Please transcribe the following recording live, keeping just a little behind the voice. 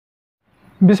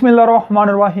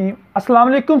बिस्मिल्लाहिर्रहमानिर्रहीम। अस्सलाम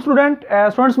वालेकुम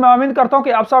स्टूडेंट्स, मैं उम्मीद करता हूँ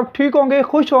कि आप सब ठीक होंगे,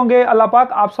 खुश होंगे। अल्लाह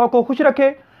पाक आप सबको खुश रखे।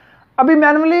 अभी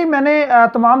मैंने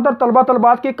तमाम तर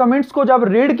तलबात के कमेंट्स को जब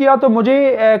रीड किया तो मुझे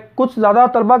कुछ ज़्यादा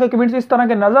तलबा के कमेंट्स इस तरह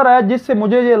के नज़र आए जिससे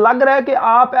मुझे ये लग रहा है कि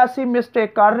आप ऐसी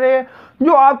मिस्टेक कर रहे हैं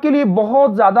जो आपके लिए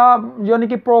बहुत ज़्यादा यानी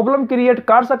कि प्रॉब्लम क्रिएट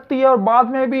कर सकती है, और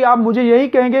बाद में भी आप मुझे यही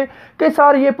कहेंगे कि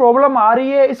सर ये प्रॉब्लम आ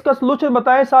रही है, इसका सलूशन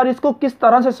बताएं सर, इसको किस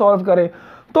तरह से सॉल्व करें।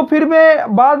 तो फिर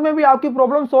मैं बाद में भी आपकी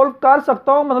प्रॉब्लम सॉल्व कर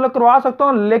सकता हूं, मतलब करवा सकता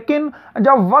हूं, लेकिन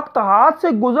जब वक्त हाथ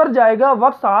से गुजर जाएगा,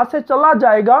 वक्त हाथ से चला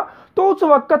जाएगा, तो उस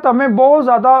वक्त हमें बहुत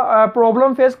ज़्यादा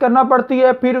प्रॉब्लम फेस करना पड़ती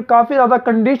है। फिर काफ़ी ज़्यादा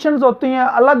कंडीशंस होती हैं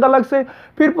अलग अलग से,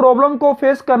 फिर प्रॉब्लम को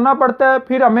फेस करना पड़ता है,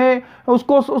 फिर हमें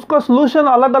उसको सलूशन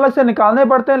अलग अलग से निकालने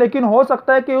पड़ते हैं। लेकिन हो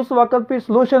सकता है कि उस वक्त फिर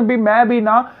सलूशन भी मैं भी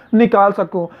ना निकाल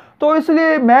सकूं। तो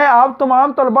इसलिए मैं आप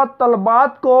तमाम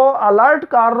तलबात को अलर्ट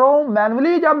कर रहा हूँ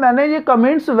मैनुअली। जब मैंने ये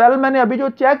कमेंट्स मैंने अभी जो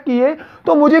चेक किए,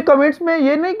 तो मुझे कमेंट्स में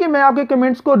ये नहीं कि मैं आपके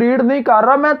कमेंट्स को रीड नहीं कर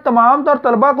रहा, मैं तमाम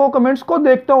तलबा को कमेंट्स को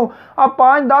देखता हूँ। अब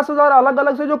 5-10 हज़ार अलग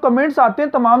अलग से जो कमेंट्स आते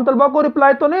हैं, तमाम तलबा को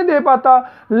रिप्लाई तो नहीं दे पाता,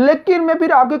 लेकिन मैं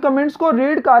फिर आपके कमेंट्स को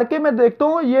रीड करके मैं देखता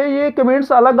हूँ ये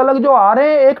कमेंट्स अलग अलग जो आ रहे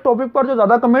हैं, एक टॉपिक पर जो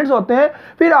ज़्यादा कमेंट्स होते हैं,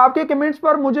 फिर आपके कमेंट्स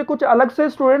पर मुझे कुछ अलग से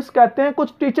स्टूडेंट्स कहते हैं,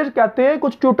 कुछ टीचर्स कहते हैं,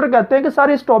 कुछ ट्यूटर कहते हैं कि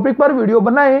सर इस टॉपिक पर वीडियो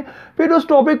बनाएं। फिर उस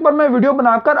टॉपिक पर मैं वीडियो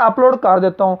बनाकर अपलोड कर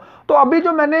देता हूं। तो अभी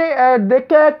जो मैंने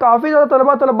देखा है, काफ़ी ज़्यादा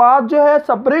तलबात जो है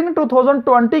स्प्रिंग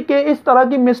 2020 के इस तरह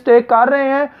की मिस्टेक कर रहे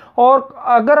हैं, और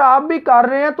अगर आप भी कर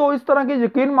रहे हैं तो इस तरह की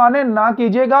यकीन माने ना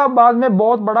कीजिएगा, बाद में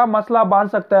बहुत बड़ा मसला बन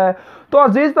सकता है। तो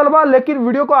अजीज तलबा, लेकिन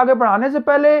वीडियो को आगे बढ़ाने से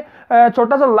पहले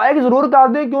छोटा सा लाइक ज़रूर कर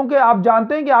दें, क्योंकि आप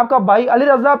जानते हैं कि आपका भाई अली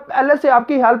रज़ा पहले से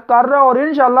आपकी हेल्प कर रहा है, और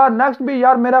इंशाल्लाह नेक्स्ट भी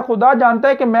यार मेरा खुदा जानता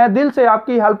है कि मैं दिल से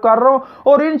आपकी हेल्प कर रहा हूँ,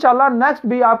 और इंशाल्लाह नेक्स्ट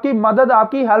भी आपकी मदद,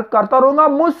 आपकी हेल्प करता रहूँगा।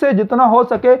 मुझसे जितना हो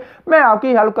सके मैं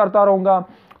आपकी हेल्प करता रहूँगा।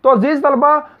 तो अजीज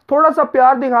तलबा, थोड़ा सा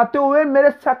प्यार दिखाते हुए मेरे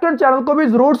सेकंड चैनल को भी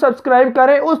जरूर सब्सक्राइब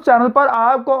करें। उस चैनल पर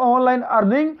आपको ऑनलाइन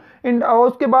अर्निंग,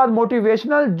 उसके बाद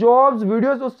मोटिवेशनल जॉब्स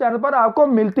वीडियोस उस चैनल पर आपको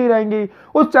मिलती रहेंगी।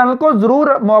 उस चैनल को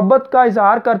जरूर मोहब्बत का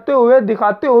इजहार करते हुए,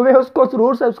 दिखाते हुए उसको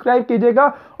जरूर सब्सक्राइब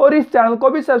कीजिएगा, और इस चैनल को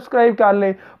भी सब्सक्राइब कर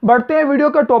लें। बढ़ते हैं वीडियो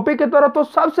के टॉपिक की तरफ। तो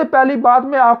सबसे पहली बात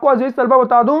मैं आपको अजीज तलबा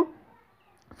बता दूं,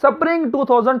 स्प्रिंग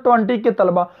 2020 के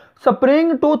तलबा,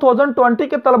 स्प्रिंग 2020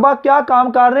 के तलबा क्या काम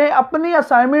कर रहे हैं, अपनी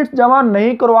असाइनमेंट्स जमा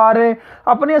नहीं करवा रहे,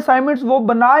 अपनी असाइनमेंट्स वो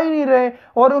बना ही नहीं रहे,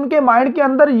 और उनके माइंड के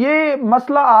अंदर ये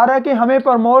मसला आ रहा है कि हमें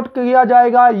प्रमोट किया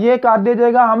जाएगा, ये कर दिया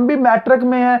जाएगा, हम भी मैट्रिक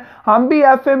में हैं, हम भी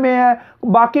एफए में हैं,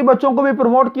 बाकी बच्चों को भी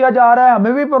प्रमोट किया जा रहा है,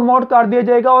 हमें भी प्रमोट कर दिया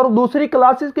जाएगा, और दूसरी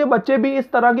क्लासेस के बच्चे भी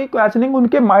इस तरह की क्वेश्चनिंग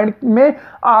उनके माइंड में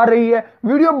आ रही है।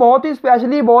 वीडियो बहुत ही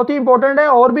स्पेशली, बहुत ही इंपॉर्टेंट है,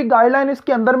 और भी गाइडलाइन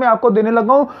इसके अंदर मैं आपको देने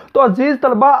लगा हूं। तो अजीज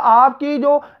तलबा, आपकी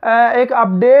जो एक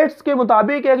अपडेट्स के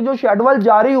मुताबिक एक जो शेड्यूल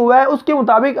जारी हुआ है, उसके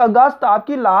मुताबिक अगस्त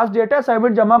आपकी लास्ट डेट है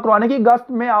असाइनमेंट जमा करवाने की। अगस्त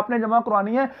में आपने जमा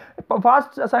करवानी है।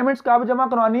 फर्स्ट असाइनमेंट्स कब जमा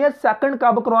करवानी है, सेकंड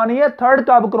कब करवानी है, थर्ड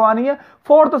कब करवानी है,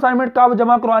 फोर्थ असाइनमेंट कब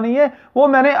जमा करवानी है, वो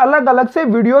मैंने अलग अलग से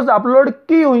वीडियोस अपलोड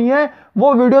की हुई हैं।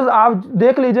 वो वीडियोस आप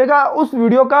देख लीजिएगा। उस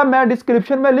वीडियो का मैं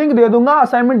डिस्क्रिप्शन में लिंक दे दूंगा,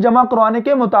 असाइनमेंट जमा करवाने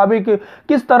के मुताबिक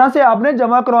किस तरह से आपने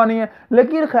जमा करवानी है।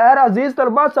 लेकिन खैर अजीज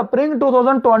तलबा, स्प्रिंग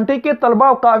 2020 के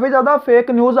तलबा काफ़ी ज़्यादा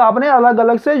फेक न्यूज़ आपने अलग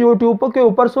अलग से यूट्यूब के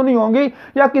ऊपर सुनी होंगी,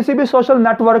 या किसी भी सोशल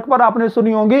नेटवर्क पर आपने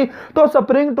सुनी होंगी। तो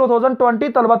स्प्रिंग 2020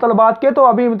 तलबात के तो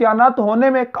अभी इम्तिहानात होने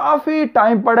में काफ़ी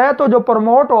टाइम पड़ा है। तो जो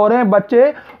प्रमोट हो रहे हैं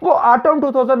बच्चे, वो ऑटम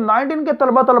 2019 के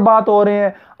तलबात हो रहे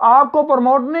हैं, आपको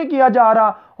प्रमोट नहीं किया जा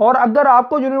रहा। और अगर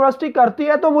आपको यूनिवर्सिटी करती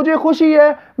है तो मुझे खुशी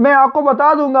है, मैं आपको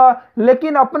बता दूंगा,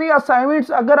 लेकिन अपनी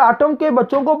असाइनमेंट्स अगर ऑटम के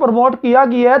बच्चों को प्रमोट किया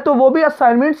गया है तो वो भी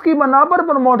असाइनमेंट्स की बना पर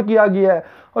प्रमोट किया गया है,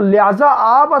 और लिहाजा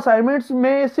आप असाइनमेंट्स में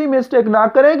ऐसी मिस्टेक ना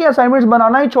करें कि असाइनमेंट्स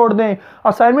बनाना ही छोड़ दें।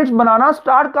 असाइनमेंट्स बनाना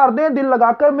स्टार्ट कर दें, दिल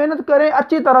लगाकर मेहनत करें,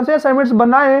 अच्छी तरह से असाइनमेंट्स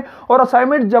बनाएं, और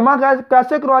असाइनमेंट जमा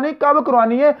कैसे करवानी, कब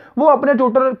करवानी है, वो अपने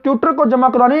ट्यूटर को जमा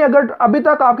करवानी है। अगर अभी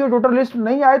तक आपकी ट्यूटर लिस्ट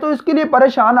नहीं आए तो इसके लिए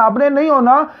परेशान आपने नहीं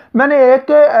होना। मैंने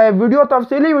एक वीडियो,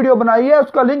 तफसीली वीडियो बनाई है,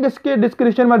 उसका लिंक इसके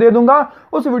डिस्क्रिप्शन में दे दूंगा,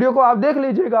 उस वीडियो को आप देख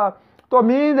लीजिएगा। तो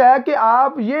उम्मीद है कि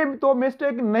आप ये तो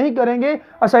मिस्टेक नहीं करेंगे,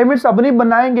 असाइनमेंट्स अपनी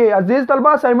बनाएंगे। अजीज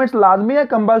तलबा, असाइनमेंट्स लाजमी है,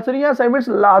 कंपलसरी है, असाइनमेंट्स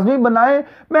लाजमी बनाएं,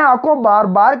 मैं आपको बार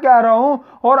बार कह रहा हूं।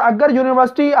 और अगर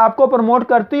यूनिवर्सिटी आपको प्रमोट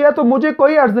करती है तो मुझे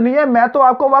कोई अर्ज नहीं है, मैं तो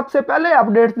आपको वक्त से पहले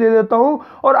अपडेट्स दे देता हूं।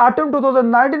 और ऑटम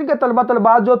 2019 के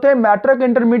तलबात जो थे, मैट्रिक,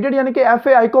 इंटरमीडिएट यानी कि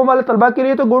एफए, आईकॉम वाले तलबा के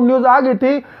लिए तो गुड न्यूज़ आ गई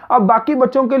थी, अब बाकी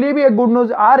बच्चों के लिए भी एक गुड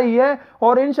न्यूज़ आ रही है,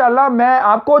 और इंशाल्लाह मैं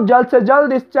आपको जल्द से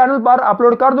जल्द इस चैनल पर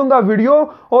अपलोड कर दूंगा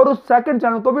वीडियो। और उस सेकंड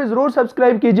चैनल को भी जरूर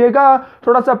सब्सक्राइब कीजिएगा,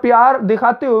 थोड़ा सा प्यार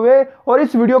दिखाते हुए, और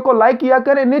इस वीडियो को लाइक किया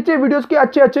करें, नीचे वीडियोस के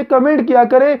अच्छे अच्छे कमेंट किया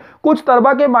करें। कुछ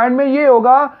तलबा के माइंड में ये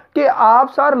होगा कि आप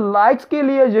सर लाइक्स के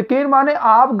लिए यकीन माने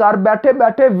आप घर बैठे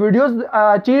बैठे वीडियोस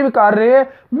अचीव कर रहे हैं,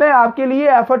 मैं आपके लिए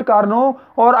एफर्ट कर रहा हूं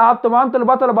और आप तमाम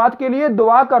तलबा तलबात के लिए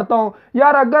दुआ करता हूं।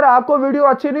 यार अगर आपको वीडियो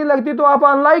अच्छी नहीं लगती तो आप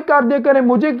अनलाइक कर दिया करें,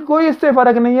 मुझे कोई इससे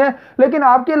फर्क नहीं है, लेकिन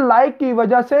आपके लाइक की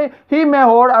वजह से ही मैं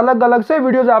और अलग अलग से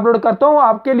वीडियोस अपलोड करता हूं,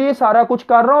 आपके लिए सारा कुछ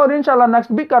कर रहा हूं और इंशाल्लाह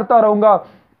नेक्स्ट भी करता रहूंगा।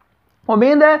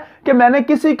 उम्मीद है कि मैंने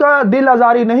किसी का दिल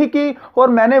आजारी नहीं की और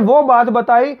मैंने वो बात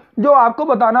बताई जो आपको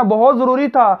बताना बहुत जरूरी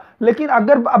था। लेकिन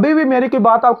अगर अभी भी मेरी कोई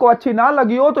बात आपको अच्छी ना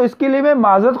लगी हो तो इसके लिए मैं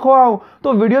माजरत ख्वाह हूं।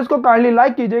 तो वीडियोस को काइंडली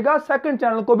लाइक कीजिएगा, सेकंड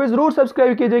चैनल को भी जरूर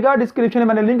सब्सक्राइब कीजिएगा, डिस्क्रिप्शन में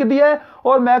मैंने लिंक दिया है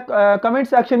और मैं कमेंट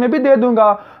सेक्शन में भी दे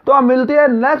दूंगा। तो हम मिलते हैं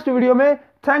नेक्स्ट वीडियो में।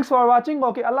 Thanks for watching.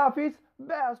 Okay, Allah Hafiz,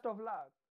 best of luck.